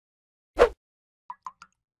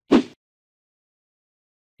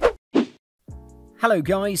Hello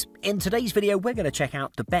guys, in today's video we're going to check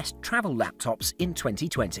out the best travel laptops in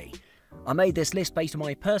 2020. I made this list based on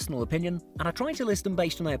my personal opinion and I tried to list them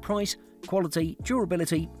based on their price, quality,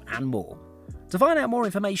 durability and more. To find out more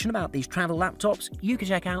information about these travel laptops, you can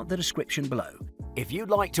check out the description below. If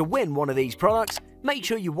you'd like to win one of these products, make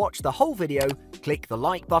sure you watch the whole video, click the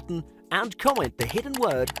like button and comment the hidden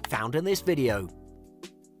word found in this video.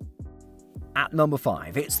 At number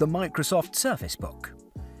 5, it's the Microsoft Surface Book.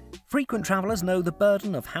 Frequent travellers know the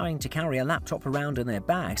burden of having to carry a laptop around in their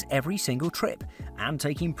bags every single trip and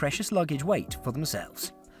taking precious luggage weight for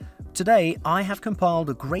themselves. Today, I have compiled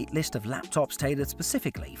a great list of laptops tailored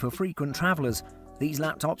specifically for frequent travellers. These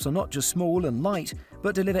laptops are not just small and light,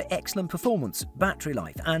 but deliver excellent performance, battery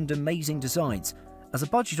life and amazing designs. As a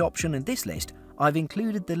budget option in this list, I've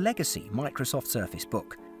included the legacy Microsoft Surface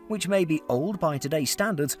Book, which may be old by today's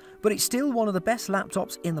standards, but it's still one of the best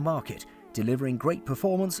laptops in the market, delivering great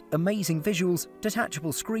performance, amazing visuals,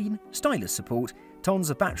 detachable screen, stylus support, tons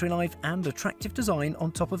of battery life and attractive design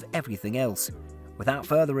on top of everything else. Without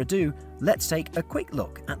further ado, let's take a quick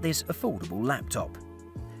look at this affordable laptop.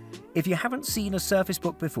 If you haven't seen a Surface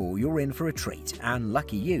Book before, you're in for a treat, and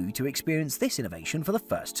lucky you to experience this innovation for the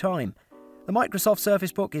first time. The Microsoft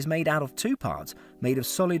Surface Book is made out of two parts, made of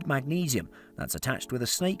solid magnesium, that's attached with a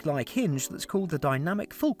snake-like hinge that's called the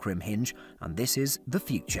dynamic fulcrum hinge, and this is the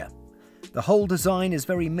future. The whole design is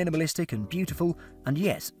very minimalistic and beautiful, and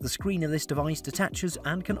yes, the screen of this device detaches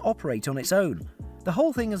and can operate on its own. The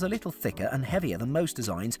whole thing is a little thicker and heavier than most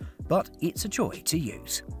designs, but it's a joy to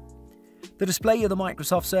use. The display of the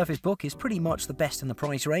Microsoft Surface Book is pretty much the best in the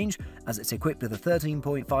price range, as it's equipped with a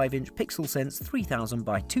 13.5-inch PixelSense 3000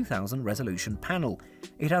 by 2000 resolution panel.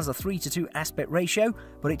 It has a 3:2 aspect ratio,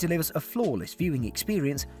 but it delivers a flawless viewing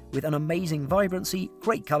experience with an amazing vibrancy,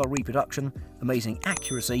 great colour reproduction, amazing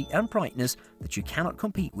accuracy and brightness that you cannot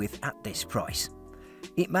compete with at this price.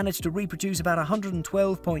 It managed to reproduce about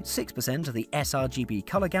 112.6% of the sRGB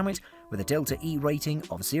colour gamut with a Delta E rating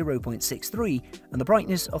of 0.63, and the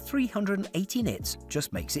brightness of 380 nits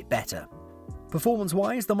just makes it better.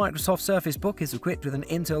 Performance-wise, the Microsoft Surface Book is equipped with an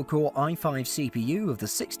Intel Core i5 CPU of the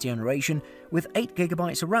 6th generation with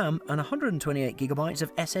 8GB of RAM and 128GB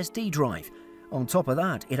of SSD drive. On top of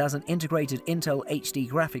that, it has an integrated Intel HD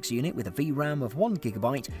graphics unit with a VRAM of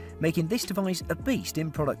 1GB, making this device a beast in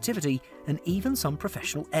productivity and even some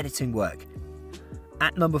professional editing work.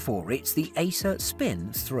 At number 4, it's the ASUS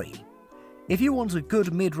Spin 3. If you want a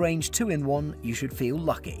good mid-range 2-in-1, you should feel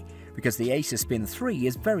lucky, because the ASUS Spin 3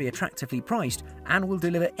 is very attractively priced and will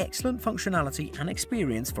deliver excellent functionality and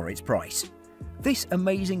experience for its price. This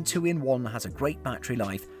amazing 2-in-1 has a great battery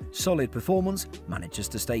life, solid performance, manages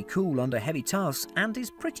to stay cool under heavy tasks and is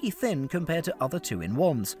pretty thin compared to other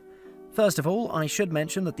 2-in-1s. First of all, I should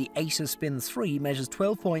mention that the ASUS Spin 3 measures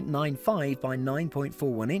 12.95 by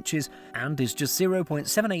 9.41 inches and is just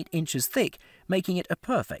 0.78 inches thick, making it a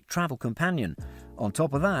perfect travel companion. On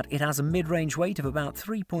top of that, it has a mid-range weight of about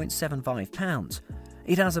 3.75 pounds.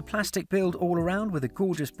 It has a plastic build all around with a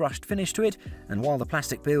gorgeous brushed finish to it, and while the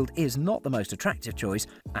plastic build is not the most attractive choice,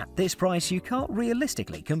 at this price you can't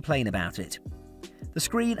realistically complain about it. The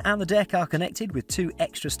screen and the deck are connected with two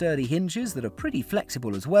extra sturdy hinges that are pretty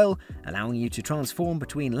flexible as well, allowing you to transform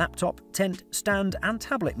between laptop, tent, stand and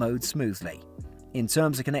tablet modes smoothly. In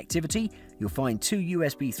terms of connectivity, you'll find two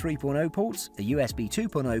USB 3.0 ports, a USB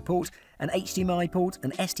 2.0 port, an HDMI port,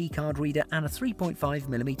 an SD card reader and a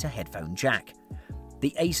 3.5mm headphone jack.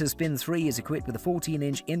 The ASUS Spin 3 is equipped with a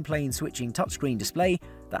 14-inch in-plane switching touchscreen display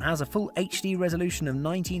that has a full HD resolution of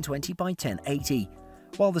 1920 by 1080.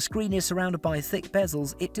 While the screen is surrounded by thick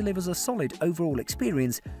bezels, it delivers a solid overall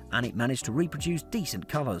experience and it managed to reproduce decent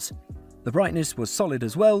colours. The brightness was solid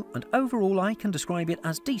as well, and overall I can describe it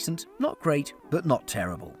as decent, not great, but not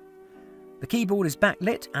terrible. The keyboard is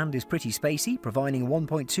backlit and is pretty spacey, providing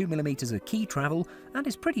 1.2mm of key travel and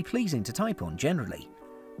is pretty pleasing to type on generally.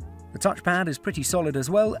 The touchpad is pretty solid as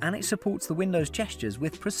well, and it supports the Windows gestures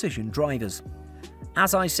with precision drivers.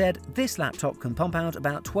 As I said, this laptop can pump out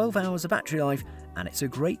about 12 hours of battery life, and it's a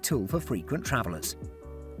great tool for frequent travellers.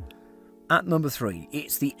 At number 3,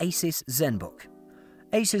 it's the ASUS ZenBook.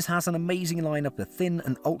 ASUS has an amazing lineup of thin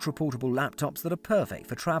and ultra-portable laptops that are perfect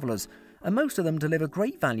for travellers, and most of them deliver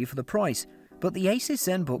great value for the price, but the ASUS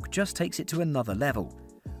ZenBook just takes it to another level.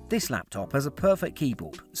 This laptop has a perfect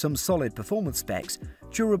keyboard, some solid performance specs,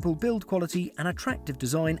 durable build quality, an attractive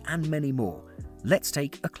design and many more. Let's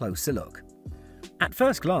take a closer look. At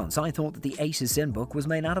first glance, I thought that the ASUS ZenBook was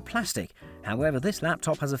made out of plastic. However, this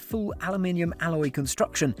laptop has a full aluminium alloy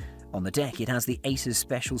construction. On the deck, it has the ASUS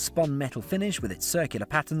special spun metal finish with its circular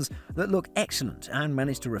patterns that look excellent and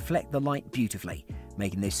manage to reflect the light beautifully,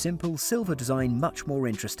 making this simple silver design much more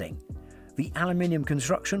interesting. The aluminium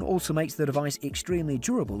construction also makes the device extremely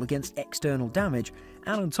durable against external damage,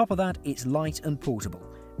 and on top of that it's light and portable,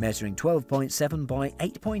 measuring 12.7 by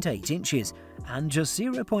 8.8 inches and just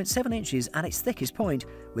 0.7 inches at its thickest point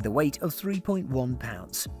with a weight of 3.1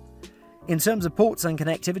 pounds. In terms of ports and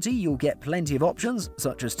connectivity, you'll get plenty of options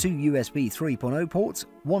such as 2 USB 3.0 ports,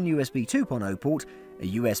 1 USB 2.0 port,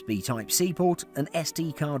 a USB Type-C port, an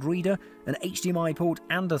SD card reader, an HDMI port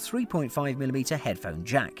and a 3.5mm headphone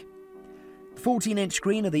jack. The 14-inch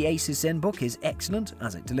screen of the ASUS ZenBook is excellent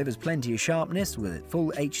as it delivers plenty of sharpness with a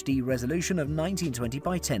full HD resolution of 1920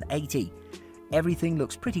 by 1080. Everything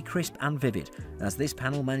looks pretty crisp and vivid, as this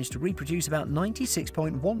panel managed to reproduce about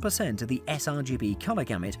 96.1% of the sRGB colour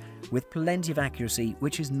gamut with plenty of accuracy,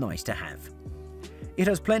 which is nice to have. It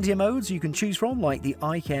has plenty of modes you can choose from, like the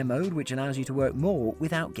eye care mode, which allows you to work more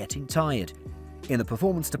without getting tired. In the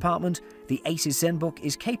performance department, the ASUS ZenBook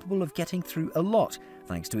is capable of getting through a lot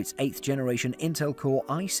thanks to its 8th generation Intel Core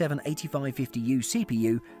i7-8550U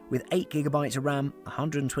CPU with 8GB of RAM,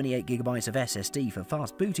 128GB of SSD for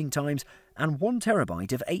fast booting times, and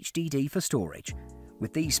 1TB of HDD for storage.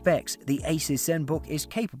 With these specs, the ASUS ZenBook is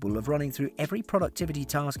capable of running through every productivity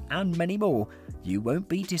task and many more. You won't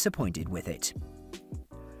be disappointed with it.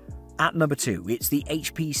 At number 2, it's the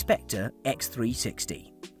HP Spectre X360.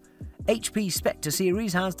 HP Spectre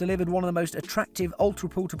series has delivered one of the most attractive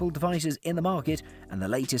ultra-portable devices in the market, and the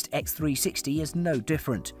latest X360 is no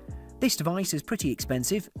different. This device is pretty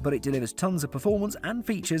expensive, but it delivers tons of performance and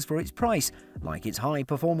features for its price, like its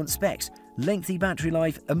high-performance specs, lengthy battery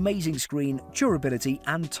life, amazing screen, durability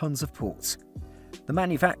and tons of ports. The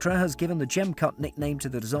manufacturer has given the gem cut nickname to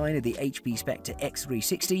the design of the HP Spectre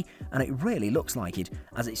X360, and it really looks like it,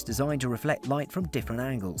 as it's designed to reflect light from different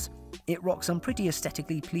angles. It rocks some pretty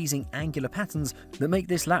aesthetically pleasing angular patterns that make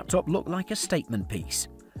this laptop look like a statement piece.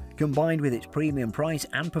 Combined with its premium price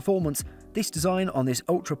and performance, this design on this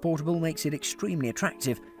ultra-portable makes it extremely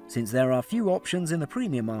attractive, since there are few options in the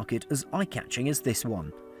premium market as eye-catching as this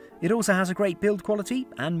one. It also has a great build quality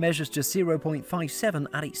and measures just 0.57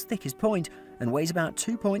 at its thickest point and weighs about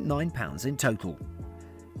 2.9 pounds in total.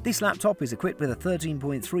 This laptop is equipped with a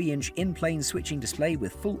 13.3-inch in-plane switching display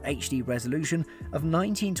with full HD resolution of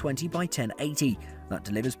 1920 by 1080 that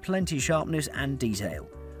delivers plenty of sharpness and detail.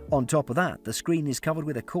 On top of that, the screen is covered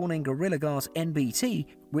with a Corning Gorilla Glass NBT,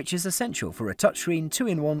 which is essential for a touchscreen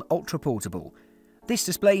 2-in-1 ultra-portable. This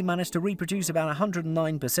display managed to reproduce about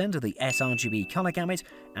 109% of the sRGB colour gamut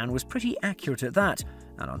and was pretty accurate at that,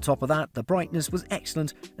 and on top of that, the brightness was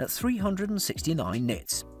excellent at 369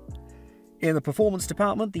 nits. In the performance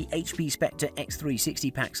department, the HP Spectre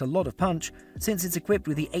X360 packs a lot of punch, since it's equipped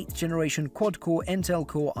with the 8th generation quad-core Intel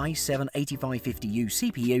Core i7-8550U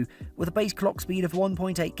CPU with a base clock speed of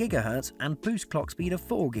 1.8 GHz and boost clock speed of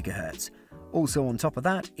 4 GHz. Also on top of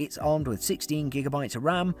that, it's armed with 16GB of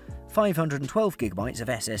RAM, 512GB of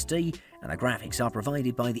SSD, and the graphics are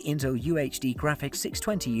provided by the Intel UHD Graphics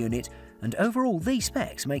 620 unit, and overall these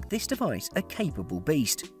specs make this device a capable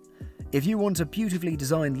beast. If you want a beautifully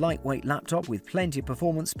designed lightweight laptop with plenty of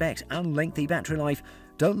performance specs and lengthy battery life,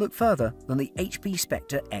 don't look further than the HP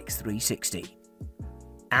Spectre X360.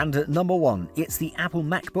 And at number 1, it's the Apple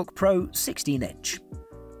MacBook Pro 16-inch.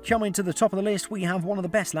 Coming to the top of the list, we have one of the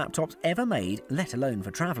best laptops ever made, let alone for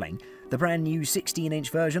travelling, the brand new 16-inch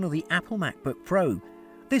version of the Apple MacBook Pro.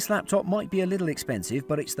 This laptop might be a little expensive,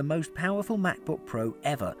 but it's the most powerful MacBook Pro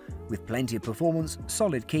ever, with plenty of performance,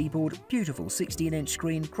 solid keyboard, beautiful 16-inch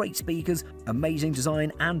screen, great speakers, amazing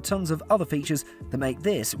design and tons of other features that make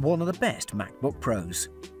this one of the best MacBook Pros.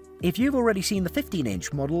 If you've already seen the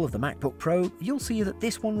 15-inch model of the MacBook Pro, you'll see that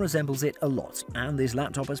this one resembles it a lot, and this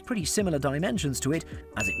laptop has pretty similar dimensions to it,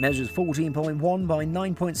 as it measures 14.1 by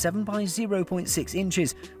 9.7 by 0.6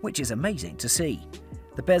 inches, which is amazing to see.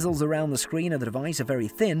 The bezels around the screen of the device are very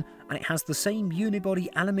thin, and it has the same unibody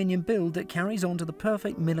aluminium build that carries on to the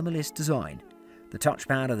perfect minimalist design. The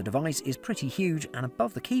touchpad of the device is pretty huge, and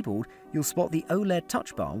above the keyboard you'll spot the OLED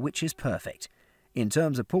touch bar, which is perfect. In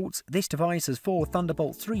terms of ports, this device has 4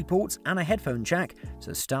 Thunderbolt 3 ports and a headphone jack,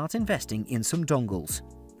 so start investing in some dongles.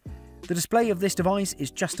 The display of this device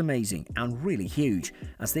is just amazing and really huge,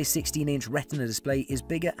 as this 16-inch Retina display is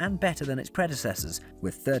bigger and better than its predecessors,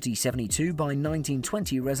 with 3072 by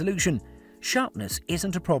 1920 resolution. Sharpness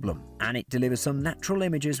isn't a problem, and it delivers some natural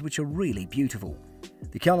images which are really beautiful.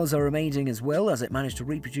 The colours are amazing as well, as it managed to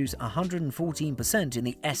reproduce 114% in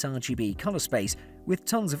the sRGB colour space with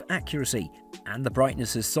tons of accuracy, and the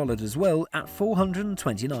brightness is solid as well at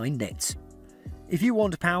 429 nits. If you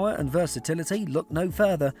want power and versatility, look no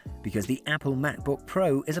further, because the Apple MacBook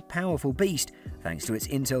Pro is a powerful beast thanks to its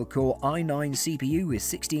Intel Core i9 CPU with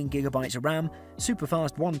 16GB of RAM,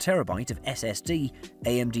 superfast 1TB of SSD,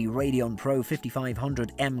 AMD Radeon Pro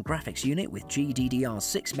 5500M graphics unit with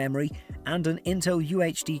GDDR6 memory, and an Intel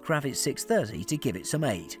UHD Graphics 630 to give it some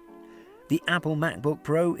aid. The Apple MacBook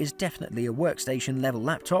Pro is definitely a workstation-level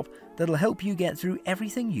laptop that'll help you get through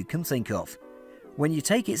everything you can think of. When you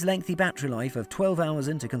take its lengthy battery life of 12 hours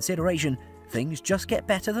into consideration, things just get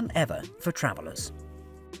better than ever for travellers.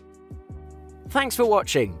 Thanks for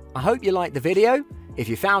watching. I hope you liked the video. If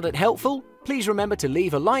you found it helpful, please remember to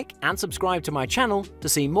leave a like and subscribe to my channel to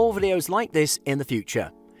see more videos like this in the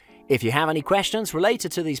future. If you have any questions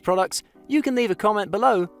related to these products, you can leave a comment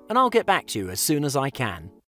below and I'll get back to you as soon as I can.